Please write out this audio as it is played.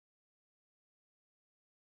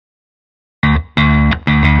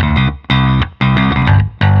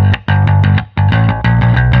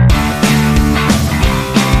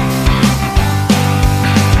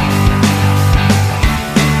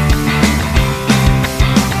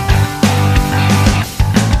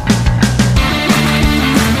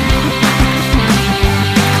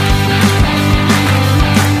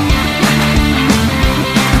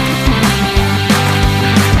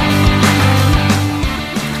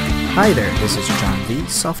Hi there, this is John V,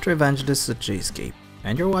 Software Evangelist at JSCAPE,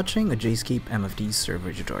 and you're watching a JSCAPE MFT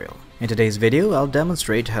Server tutorial. In today's video, I'll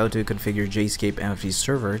demonstrate how to configure JSCAPE MFT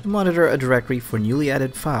Server to monitor a directory for newly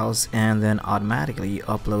added files and then automatically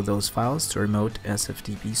upload those files to a remote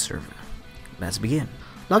SFTP server. Let's begin.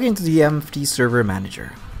 Log into the MFT Server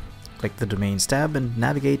Manager. Click the Domains tab and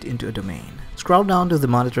navigate into a domain. Scroll down to the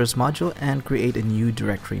Monitors module and create a new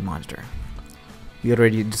directory monitor. We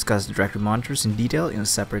already discussed directory monitors in detail in a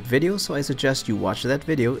separate video, so I suggest you watch that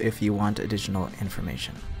video if you want additional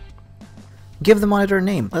information. Give the monitor a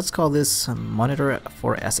name. Let's call this monitor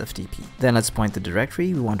for SFTP. Then let's point the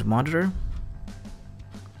directory we want to monitor.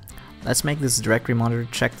 Let's make this directory monitor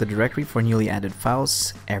check the directory for newly added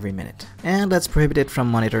files every minute. And let's prohibit it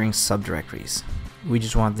from monitoring subdirectories. We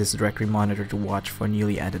just want this directory monitor to watch for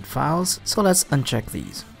newly added files, so let's uncheck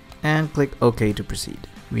these and click OK to proceed.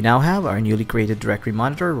 We now have our newly created directory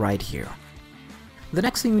monitor right here. The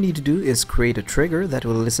next thing we need to do is create a trigger that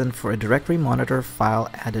will listen for a directory monitor file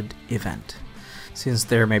added event. Since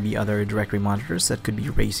there may be other directory monitors that could be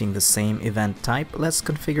raising the same event type, let's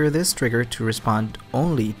configure this trigger to respond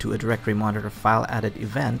only to a directory monitor file added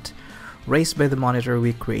event raised by the monitor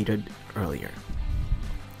we created earlier.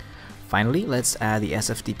 Finally, let's add the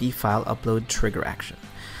SFTP file upload trigger action.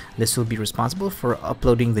 This will be responsible for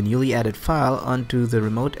uploading the newly added file onto the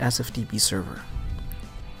remote SFTP server.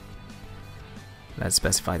 Let's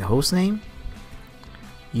specify the hostname,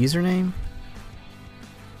 username,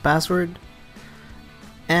 password,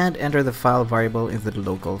 and enter the file variable into the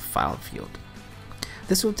local file field.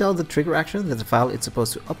 This will tell the trigger action that the file it's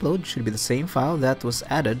supposed to upload should be the same file that was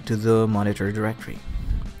added to the monitor directory.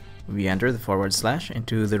 We enter the /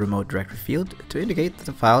 into the remote directory field to indicate that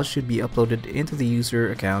the file should be uploaded into the user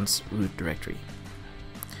account's root directory.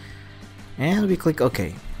 And we click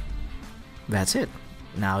OK. That's it.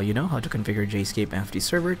 Now you know how to configure JSCAPE MFT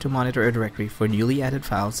Server to monitor a directory for newly added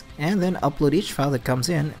files and then upload each file that comes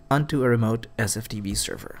in onto a remote SFTP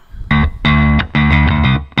server.